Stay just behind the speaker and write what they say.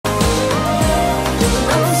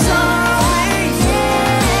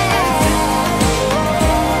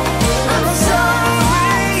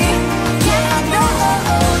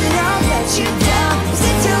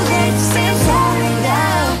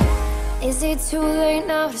too late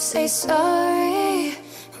now to say sorry.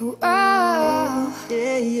 Oh,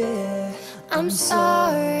 Yeah, yeah, I'm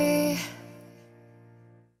sorry.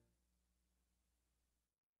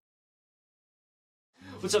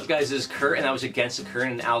 What's up, guys? This is Kurt, and I was against the Kurt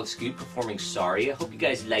and Alex Good performing Sorry. I hope you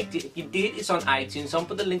guys liked it. If you did, it's on iTunes. I'll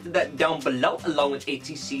put the link to that down below, along with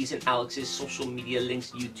ATC's and Alex's social media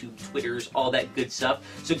links, YouTube, Twitters, all that good stuff.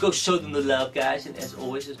 So go show them the love, guys. And as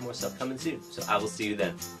always, there's more stuff coming soon. So I will see you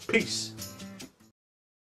then. Peace.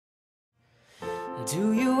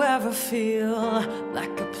 Do you ever feel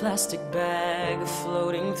like a plastic bag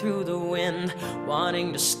floating through the wind,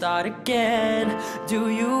 wanting to start again?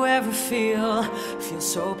 Do you ever feel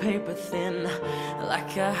so paper thin,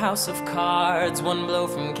 like a house of cards, one blow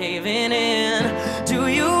from caving in? Do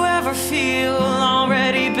you ever feel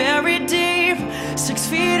already buried deep, 6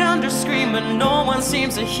 feet under, screaming, no one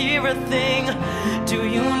seems to hear a thing? Do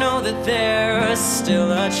you know that there's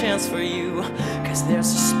still a chance for you, 'cause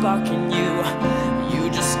there's a spark in you? You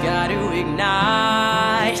just got to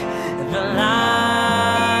ignite the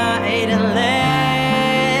light and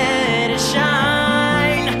let it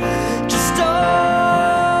shine. Just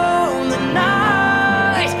own the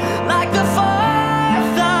night like the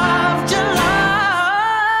 4th of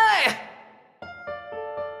July.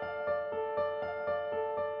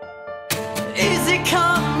 Easy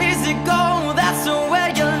come, easy go, that's the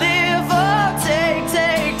way you live. Oh, take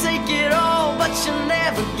it all, but you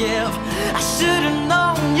never give. I should've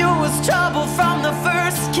known you was trouble from the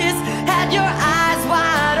first kiss. Had your eyes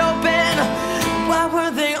wide open, why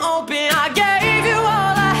were they open? I gave you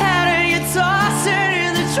all I had and you tossed it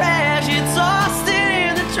in the trash. You tossed it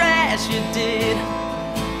in the trash, you did.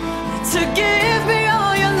 To give me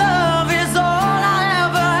all your love is all I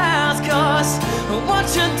ever ask, 'cause what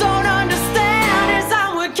you don't understand is I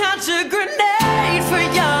would catch a grenade for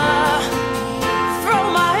ya, throw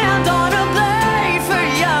my hand on a blade for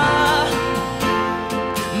ya,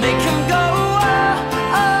 make him go,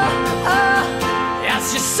 oh, oh, oh, as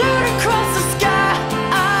you shoot across the sky.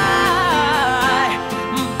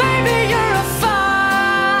 Baby, you're a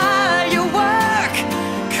firework.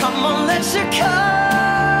 Come on, let your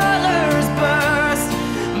colors burst.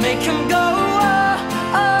 Make him go, oh,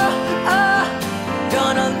 oh, oh.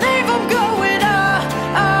 Gonna leave him going, oh,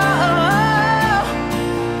 oh, oh.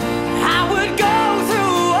 I would go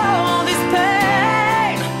through all this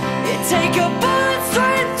pain. It'd take a bullet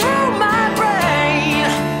straight through my brain.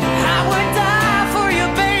 I would die for you,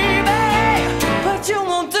 baby, but you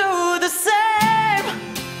won't do the same.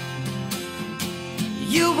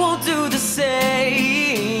 You won't do the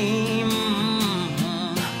same.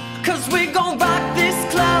 'Cause we gon' rock this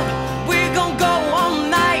club, we gon' go all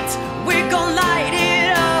night, we gon' light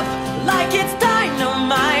it up like it's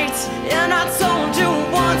dynamite. And I told you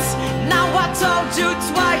once, now I told you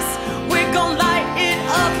twice, we gon' light it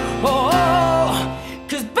up, oh,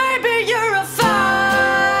 'cause baby, you're a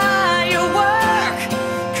firework.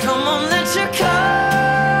 Come on, let your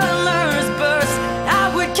colors burst. I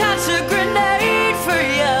would catch a grenade for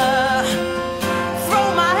ya, throw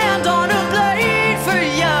my hand on a blade for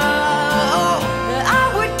ya. Oh, I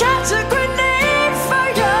would catch a grenade for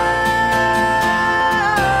ya.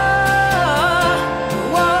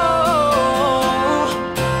 Whoa.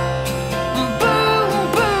 Boom,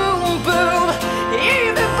 boom, boom,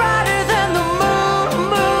 even brighter than the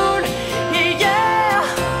moon, yeah.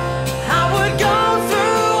 I would go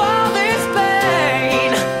through all this pain.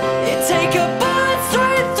 It'd take a bullet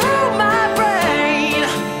straight through my brain.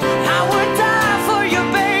 I would die for you,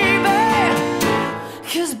 baby,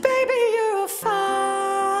 'cause baby, you're a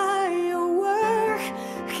firework.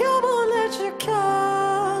 Come on, let your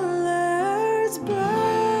colors burst.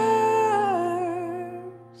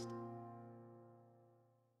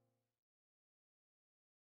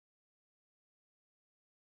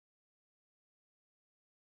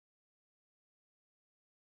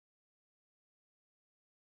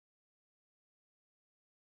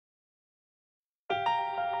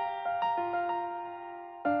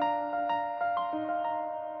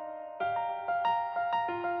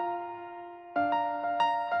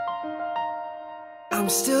 I'm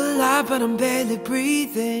still alive, but I'm barely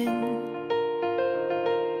breathing.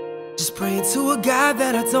 Just praying to a God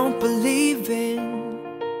that I don't believe in.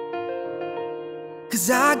 'Cause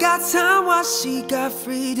I got time while she got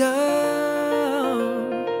freedom.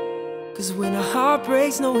 'Cause when a heart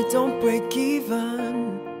breaks, no, it don't break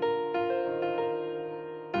even.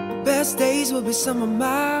 The best days will be some of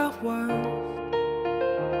my worst.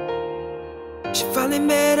 She finally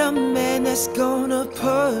met a man that's gonna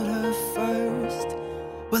put her first.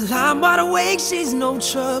 Well, I'm wide awake, she's no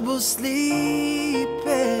trouble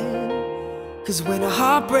sleeping. 'Cause when a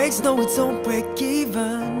heart breaks, no, it don't break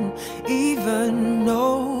even,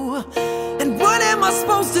 no. And what am I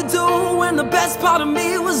supposed to do when the best part of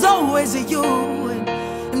me was always you?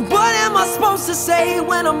 And what am I supposed to say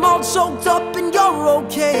when I'm all choked up and you're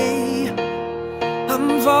okay?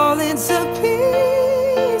 I'm falling to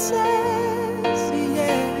pieces,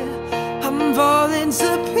 yeah. I'm falling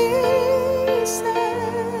to pieces.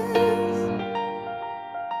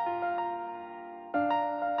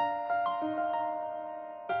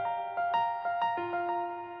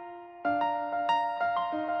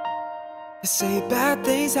 They say bad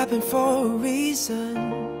things happen for a reason,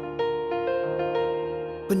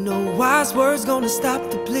 but no wise words gonna stop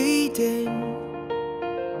the bleeding.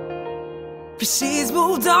 'Cause she's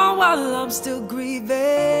moved on while I'm still grieving.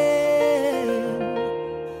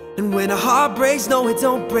 And when a heart breaks, no, it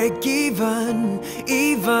don't break even,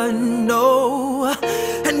 no.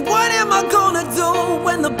 And what am I gonna do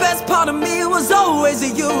when the best part of me was always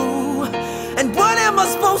you? And what am I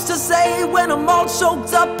supposed to say when I'm all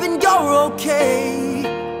choked up and you're okay?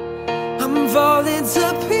 I'm falling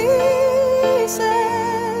to pieces,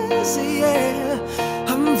 yeah.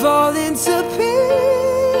 I'm falling to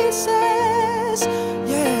pieces,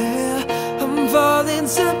 yeah. I'm falling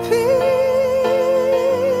to pieces.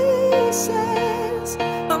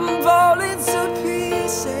 I'm falling to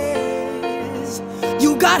pieces.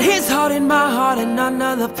 You got his heart in my heart and none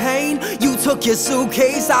of the pain. You took your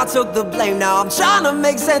suitcase, I took the blame. Now I'm trying to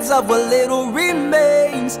make sense of what little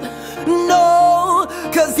remains. No,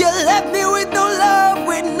 'cause you left me with no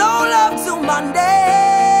love to my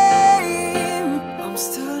name. I'm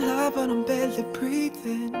still alive but I'm barely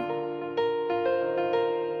breathing.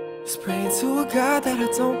 Just praying to a God that I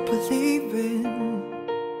don't believe in.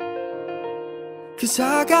 'Cause I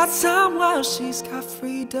got time while she's got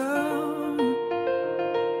freedom.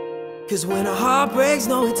 'Cause when a heart breaks,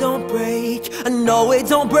 no, it don't break. No, it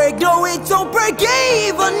don't break, no, it don't break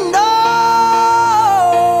even, no.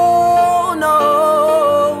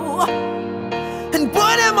 And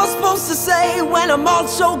what am I supposed to say when I'm all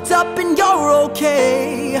choked up and you're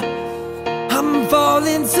okay? I'm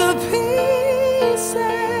falling to pieces,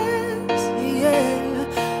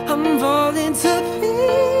 yeah. I'm falling to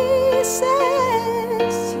pieces,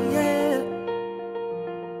 yeah.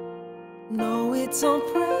 No, it don't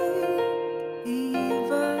break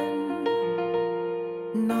even.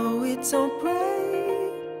 No, it don't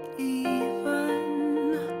break even.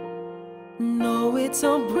 No, it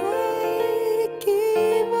don't break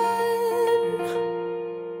even.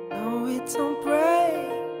 No, it don't break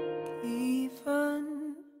even.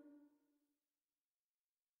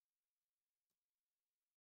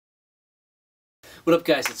 What up,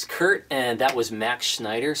 guys? It's Kurt, and that was Max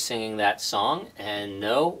Schneider singing that song. And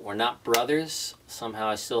no, we're not brothers. Somehow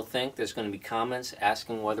I still think there's going to be comments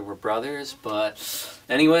asking whether we're brothers. But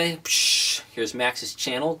anyway, here's Max's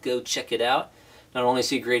channel. Go check it out. Not only is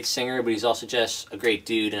he a great singer, but he's also just a great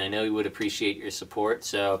dude, and I know he would appreciate your support.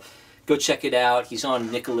 So go check it out. He's on a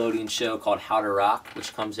Nickelodeon show called How to Rock,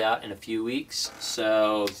 which comes out in a few weeks.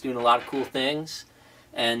 So he's doing a lot of cool things.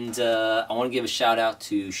 And I want to give a shout out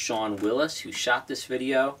to Sean Willis, who shot this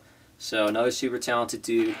video. So another super talented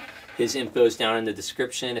dude. His info's down in the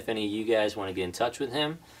description if any of you guys want to get in touch with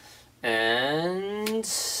him. And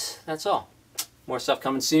that's all. More stuff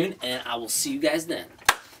coming soon, and I will see you guys then.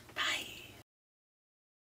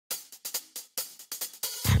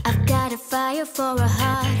 I've got a fire for a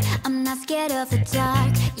heart. I'm not scared of the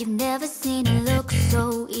dark. You've never seen it look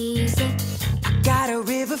so easy. Got a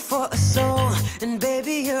river for a soul, and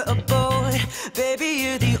baby you're a boat. Baby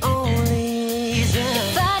you're the only reason.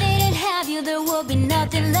 If I didn't have you, there would be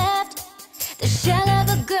nothing left. The shell of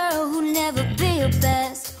a girl who'd never be your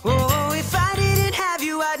best. Oh, if I didn't have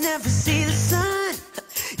you, I'd never see the sun.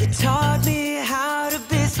 You taught me how to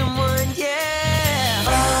be someone, yeah.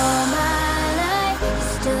 All my life you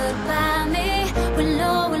stood by me when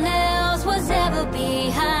no one else was ever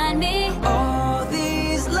behind me. All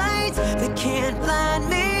these lights, they can't blind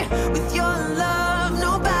me. With your love,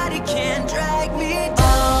 nobody can drag me down.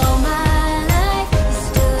 All my life you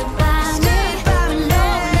stood by me when no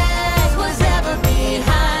one else was ever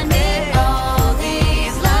behind me. All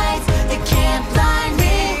these lights, they can't blind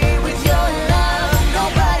me. With your love,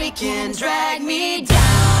 nobody can drag me down.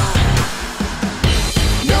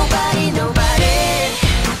 Nobody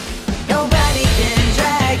can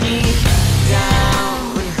drag me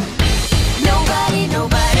down.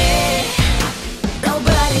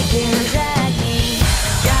 Nobody can drag me.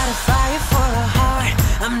 Got a fire for a heart,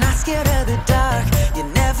 I'm not scared of the dark. You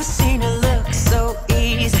never seen it look so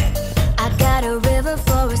easy. I got a river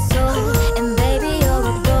for a soul, and baby you're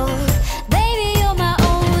a boat. Baby you're my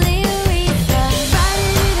only reason.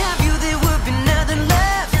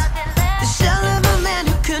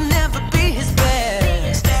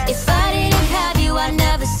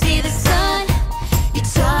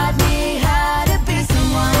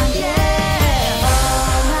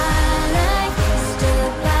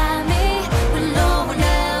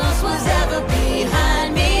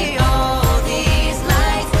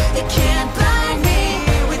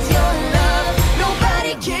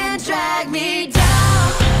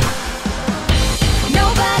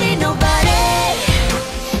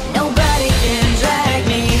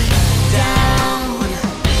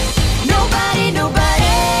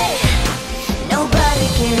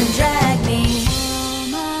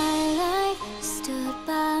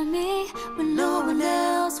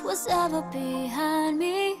 was ever behind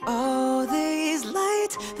me. All these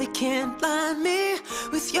lights, they can't blind me.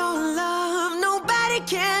 With your love, nobody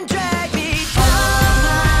can drag me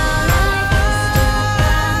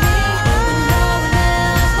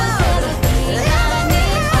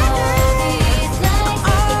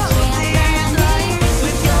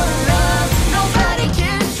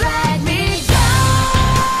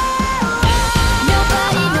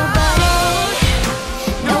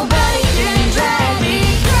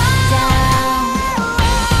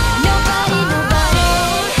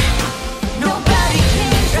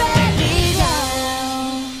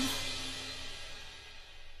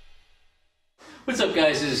What's up,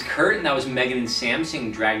 guys? This is Kurt, and that was Megan and Sam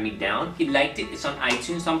singing Drag Me Down. If you liked it, it's on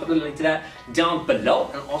iTunes, so I'll put a link to that down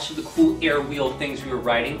below. And also the cool airwheel things we were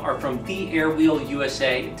writing are from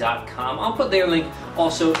theairwheelusa.com. I'll put their link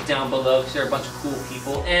also down below because they're a bunch of cool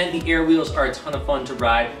people, and the airwheels are a ton of fun to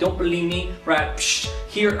ride. Don't believe me? Right?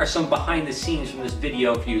 Here are some behind the scenes from this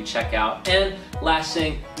video for you to check out. And last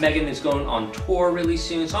thing, Megan is going on tour really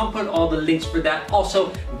soon, so I'll put all the links for that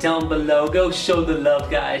also down below. Go show the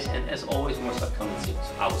love, guys, and as always, more stuff coming soon,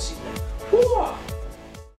 so I will see you then. Woo!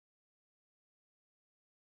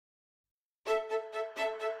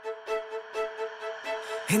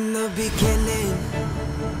 In the beginning,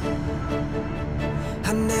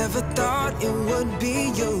 I never thought it would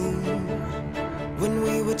be you. When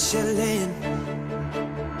we were chilling,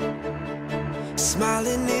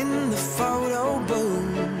 smiling in the photo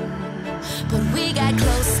booth. But we got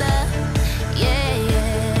closer, yeah,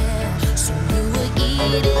 yeah. So you were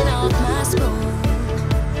eating off my spoon.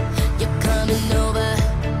 You're coming over,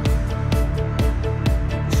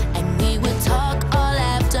 and we would talk all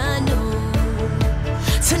afternoon.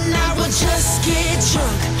 Tonight we'll just get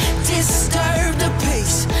drunk, disturb the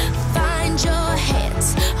peace. Find your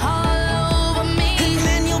hands all over me, And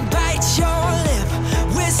then you'll bite your lip,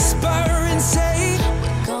 whisper and say,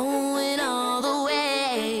 we're going all the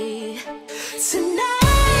way.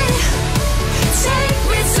 tonight, take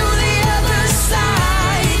me to the other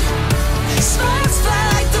side. Sparks fly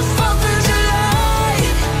like the 4th of July.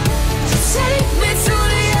 Take me to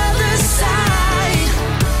the other side.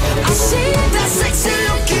 I see that sexy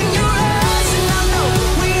look in your eyes, and I know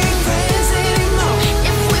we ain't friends anymore.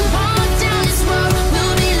 If we walk down this road,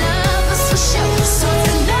 we'll be lovers for sure. So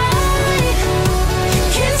tonight,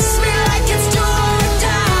 kiss me like it's do or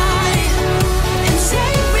die, and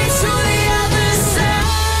take me to the other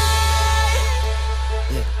side.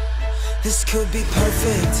 This could be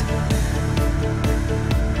perfect,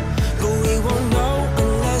 but we won't know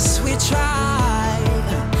unless we try.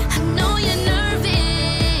 I know you're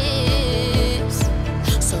nervous,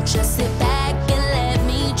 so just sit back and let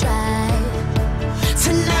me drive.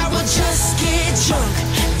 Tonight we'll just get drunk,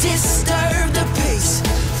 disturb the peace.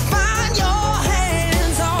 Find your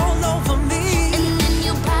hands all over me. And then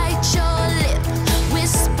you bite your lip,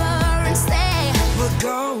 whisper and say, We're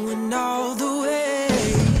going all the way.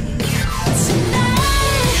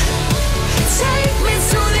 tonight,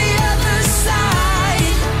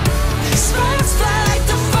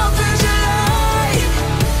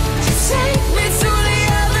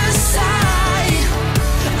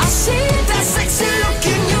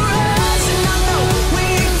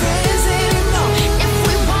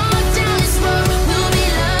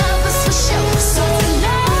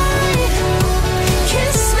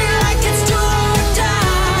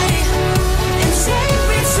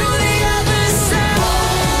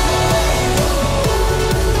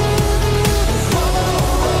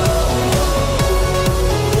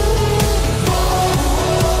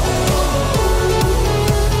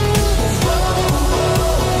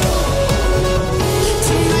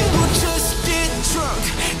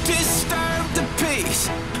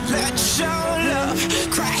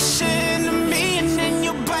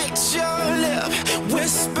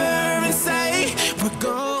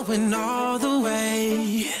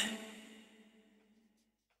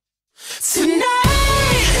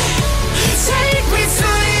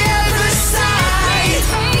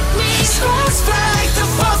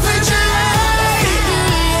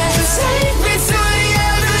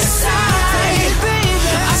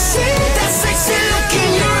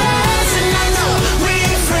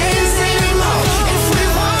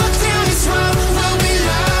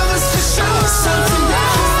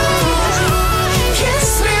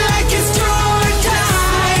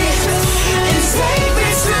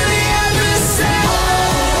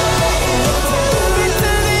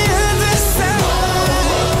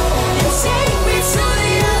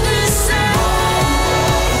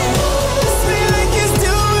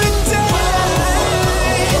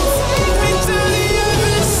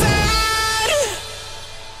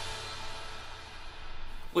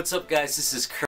 What's up, guys? This is Kurt.